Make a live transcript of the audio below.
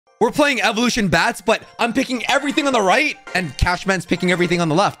We're playing evolution bats, but I'm picking everything on the right and Cashman's picking everything on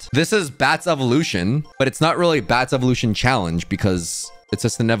the left. This is Bats Evolution, but it's not really Bats Evolution Challenge because it's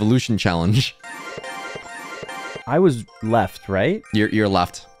just an evolution challenge. I was left, right? You're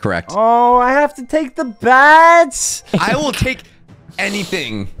left, correct. Oh, I have to take the bats. I will take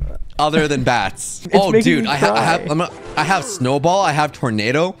anything other than bats. It's Oh, making dude, me I have Snowball, I have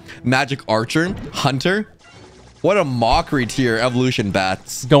Tornado, Magic Archer, Hunter. What a mockery to your evolution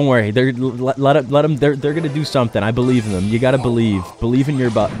bats. Don't worry, let them. They're gonna do something. I believe in them. You gotta believe in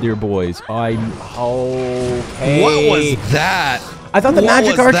your boys. Okay. What was that? I thought the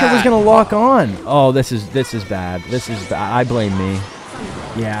Magic Archer was that? gonna lock on. Oh, this is bad. This is bad. I blame me.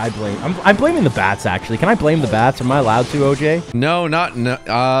 Yeah, I'm blaming the bats actually. Can I blame the bats? Am I allowed to, OJ? No,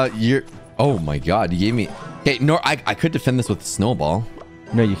 you're. Oh my God, you gave me. Okay, no, I could defend this with Snowball,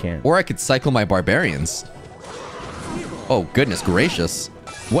 No, you can't. or I could cycle my barbarians. Oh goodness gracious!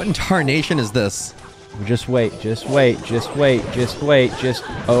 What in tarnation is this? Just wait. Oh,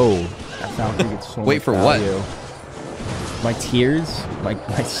 that Valkyrie gets so Wait much for value. what? My tears, my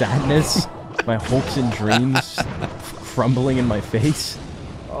sadness, my hopes and dreams crumbling in my face.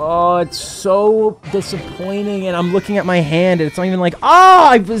 Oh, it's so disappointing. And I'm looking at my hand, and it's not even like,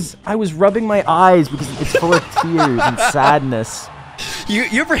 I was rubbing my eyes because it's full of tears and sadness.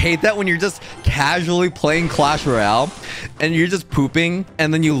 You ever hate that when you're just casually playing Clash Royale and you're just pooping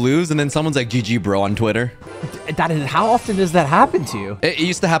and then you lose and then someone's like GG bro on Twitter? How often does that happen to you? It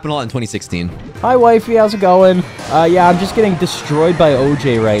used to happen a lot in 2016. Hi, wifey. How's it going? Yeah, I'm just getting destroyed by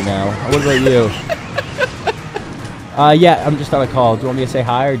OJ right now. What about you? Yeah, I'm just on a call. Do you want me to say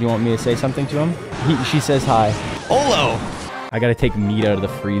hi or do you want me to say something to him? She says hi. Olo! I gotta take meat out of the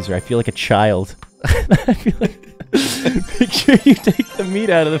freezer. I feel like a child. I feel like... Make sure you take the meat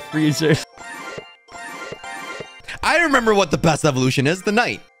out of the freezer. I remember what the best evolution is, the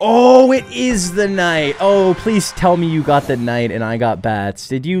knight. Oh, it is the knight. Oh, please tell me you got the knight and I got bats.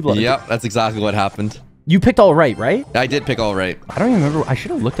 Did you? Yep, that's exactly what happened. You picked all right, right? I did pick all right. I don't even remember. I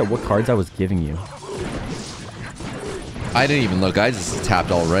should have looked at what cards I was giving you. I didn't even look. I just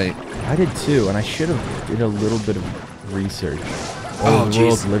tapped all right. I did too, and I should have did a little bit of research. Oh, the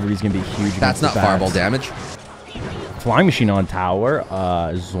world jeez. delivery is going to be huge. That's not fireball damage. Flying machine on tower.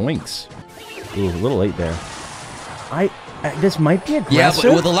 Zoinks. Ooh, a little late there. This might be aggressive. Yeah,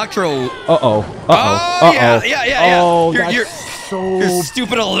 but with Electro... Yeah. Oh, Your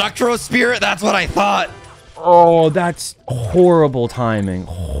stupid Electro Spirit, that's what I thought. Oh, that's horrible timing.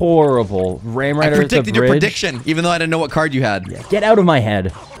 Horrible. Ram Rider. I predicted your prediction, even though I didn't know what card you had. Yeah, get out of my head.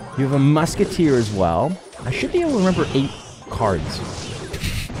 You have a Musketeer as well. I should be able to remember 8 cards.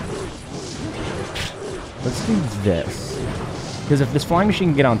 Let's do this. Because if this flying machine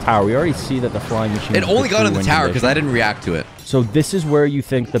can get on tower, we already see that the flying machine... It only got on the tower because I didn't react to it. So this is where you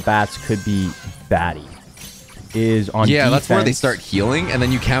think the bats could be batty. Is on Yeah, defense. that's where they start healing, and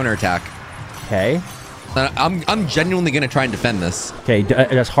then you counterattack. Okay. I'm genuinely going to try and defend this. Okay,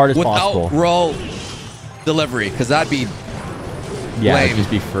 as hard as possible. Without roll delivery, because that'd be Yeah, lame. it'd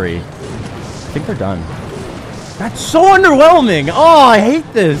just be free. I think they're done. That's so underwhelming. Oh, I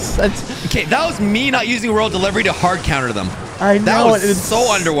hate this. That's Okay, that was me not using roll delivery to hard counter them. I know. That was it's so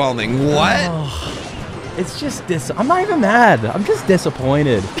underwhelming. What? Oh, it's just I'm not even mad. I'm just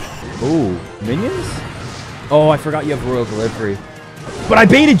disappointed. Ooh, minions? Oh, I forgot you have royal delivery. But I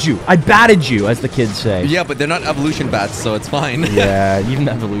baited you. I batted you, as the kids say. Yeah, but they're not evolution bats, so it's fine. Yeah, even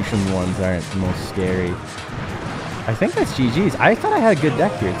the evolution ones aren't the most scary. I think that's GG's. I thought I had a good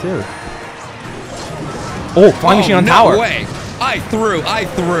deck here, too. Oh, flying machine on tower. No way. I threw.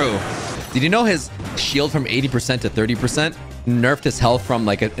 Did you know his shield from 80% to 30% nerfed his health from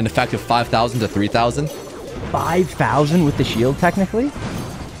like an effective 5,000 to 3,000? 5,000 with the shield, technically?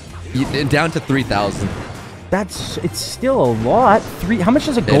 Down to 3,000. It's still a lot. How much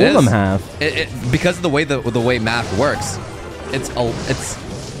does a golem have? Because of the way math works, it's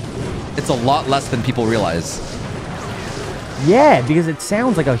a lot less than people realize. Yeah, because it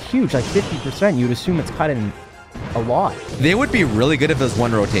sounds like a huge, like 50%. You'd assume it's cut in a lot. They would be really good if it was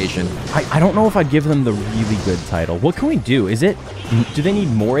one rotation. I don't know if I'd give them the really good title. What can we do? Do they need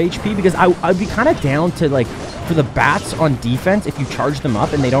more HP? Because I'd be kind of down to, like, for the bats on defense, if you charge them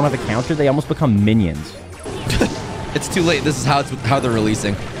up and they don't have a counter, they almost become minions. It's too late. This is how they're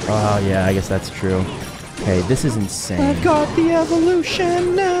releasing. Oh, yeah, I guess that's true. Okay, this is insane. I've got the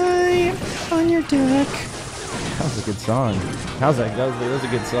evolution knife on your deck. That was a good song. That was a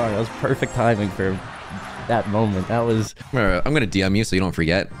good song. That was perfect timing for that moment. That was... I'm going to DM you so you don't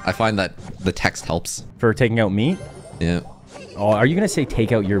forget. I find that the text helps. For taking out meat? Yeah. Oh, are you going to say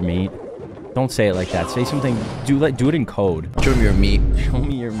take out your meat? Don't say it like that. Say something. Do it in code. Show me your meat. Show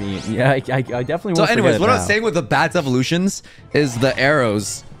me your meat. Yeah, I definitely. So, won't anyways, forget what it I was now. saying with the Bats evolutions is the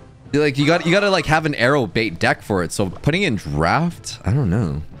arrows. Like you gotta like have an arrow bait deck for it. So putting in draft, I don't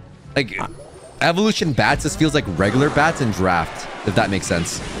know. Like evolution bats just feels like regular bats in draft, if that makes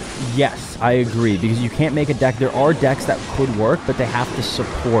sense. Yes, I agree, because you can't make a deck. There are decks that could work, but they have to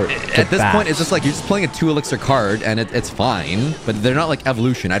support the At this bats. point, it's just like you're just playing a 2 elixir card, and it's fine. But they're not like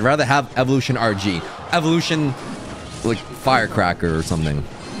evolution. I'd rather have evolution RG, evolution like firecracker or something.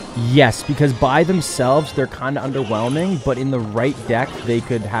 Yes, because by themselves, they're kind of underwhelming, but in the right deck, they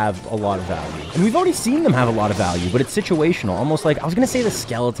could have a lot of value. And we've already seen them have a lot of value, but it's situational. Almost like, I was going to say the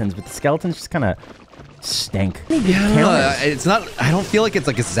skeletons, but the skeletons just kind of stink. Yeah, it's not. I don't feel like it's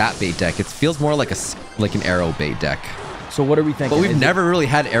like a zap bait deck. It feels more like an arrow bait deck. So what are we thinking? But we've never really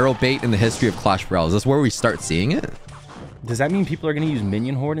had arrow bait in the history of Clash Royale. Is this where we start seeing it? Does that mean people are going to use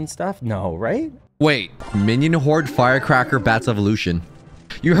Minion Horde and stuff? No, right? Wait, Minion Horde, Firecracker, Bats Evolution.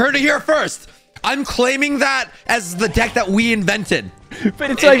 You heard it here first. I'm claiming that as the deck that we invented. But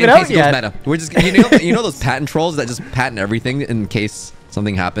it's not even out yet. Meta. We're just you know those patent trolls that just patent everything in case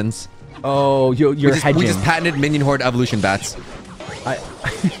something happens. Oh, you're hedging. We just patented Minion Horde Evolution Bats.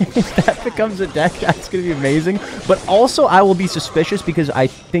 If that becomes a deck, that's going to be amazing. But also, I will be suspicious because I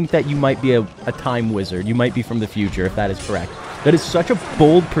think that you might be a time wizard. You might be from the future, if that is correct. That is such a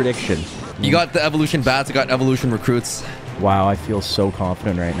bold prediction. You got the Evolution Bats. I got Evolution Recruits. Wow, I feel so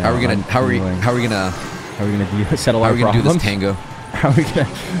confident right now. How are we gonna? How are we gonna settle our problems? Do this tango? How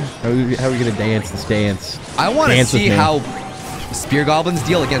are we gonna dance this dance? I want to Dance with see me. how Spear Goblins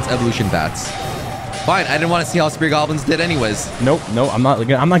deal against Evolution Bats. Fine, I didn't want to see how Spear Goblins did anyways. Nope, I'm not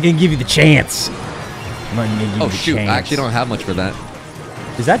gonna give you the chance. I'm not gonna give you Oh the shoot, chance. I actually don't have much for that.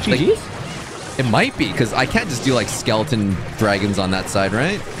 Is that GG's? Like, it might be because I can't just do like skeleton dragons on that side,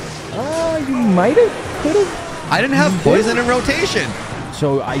 right? You might have, could have. I didn't have poison in rotation.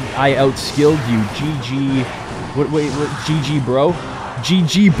 So I outskilled you. GG. Wait, GG, bro.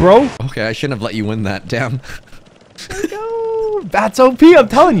 GG, bro. Okay, I shouldn't have let you win that. Damn. No, Bats OP. I'm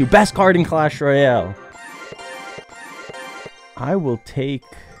telling you, best card in Clash Royale. I will take.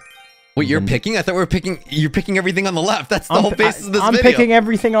 Wait, you're picking? I thought we were picking. You're picking everything on the left. That's the whole basis of this I'm video. picking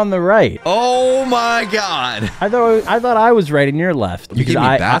everything on the right. Oh my god. I thought I was right and you're left. You gave me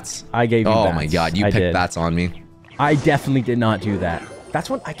bats? I gave you bats. Oh my god, you picked bats on me. I definitely did not do that. That's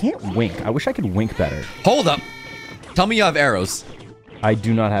what I can't wink. I wish I could wink better. Hold up. Tell me you have arrows. I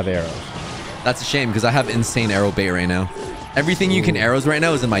do not have arrows. That's a shame because I have insane arrow bait right now. Everything you can arrows right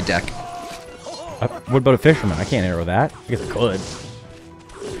now is in my deck. What about a fisherman? I can't arrow that. I guess I could.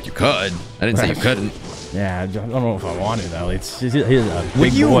 You could. I didn't say you couldn't. Yeah, I don't know if I want to though. He's a big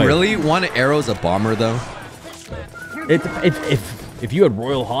Would you boy. really want to arrows a bomber though? If you had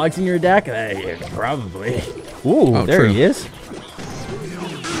Royal Hogs in your deck, probably. Ooh, Oh, there true. he is.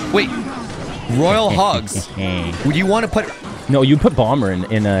 Wait, Royal Hogs. Would you want to put No, you put Bomber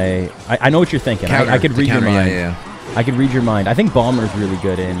in a... I know what you're thinking. I could read your mind. Yeah. I could read your mind. I think Bomber's really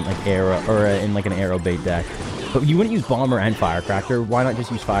good in like arrow or in like an arrow bait deck. But you wouldn't use Bomber and Firecracker. Why not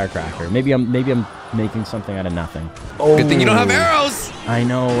just use Firecracker? Maybe I'm making something out of nothing. Oh, Good thing you don't have arrows. I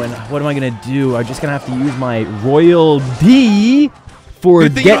know. And what am I gonna do? I'm just gonna have to use my Royal D for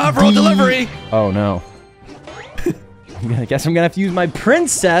Good thing you don't have roll delivery. Oh no. I guess I'm gonna have to use my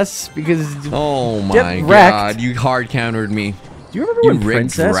Princess because. Oh my Get wrecked. god, you hard countered me. Do you remember You when rigged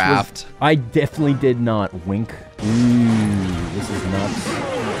Princess draft. was... I definitely did not wink. Ooh, this is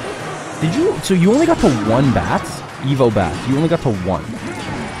nuts. Did you... So you only got to 1 bats? Evo bats. You only got to 1.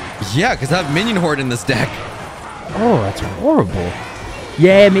 Yeah, because I have Minion Horde in this deck. Oh, that's horrible.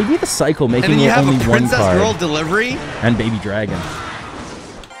 Yeah, maybe the cycle And making then you it have only a 1 Princess card. Girl delivery. And Baby Dragon.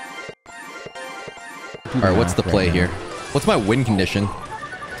 Alright, what's the play here? What's my win condition?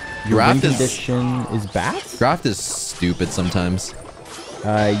 Your Draft win is- condition is bats? Draft is stupid sometimes.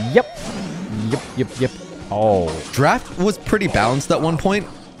 Yep. Yep. Oh. Draft was pretty balanced at one point,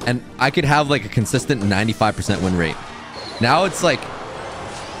 and I could have like a consistent 95% win rate. Now it's like,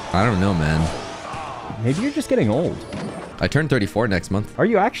 I don't know, man. Maybe you're just getting old. I turn 34 next month. Are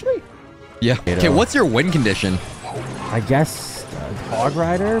you actually? Yeah. Okay, what's your win condition? I guess Hog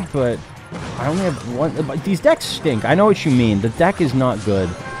Rider, but I only have 1. But these decks stink. I know what you mean. The deck is not good.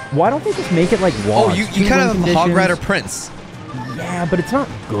 Why don't they just make it like WoW? Oh, you kind of have Hog Rider Prince. Yeah, but it's not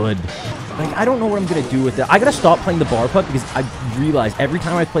good. Like, I don't know what I'm going to do with it. I got to stop playing the bar putt because I realize every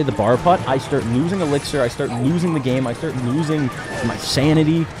time I play the bar putt, I start losing elixir, I start losing the game, I start losing my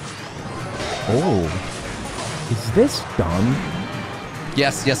sanity. Oh. Is this dumb?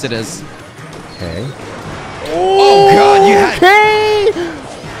 Yes, it is. Okay. Oh god, you had. Okay!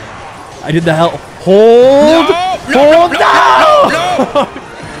 I did the hell. Hold. Hold. No.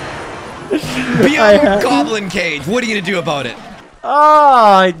 Be a goblin cage. What are you gonna do about it?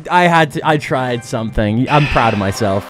 Oh, I tried something. I'm proud of myself.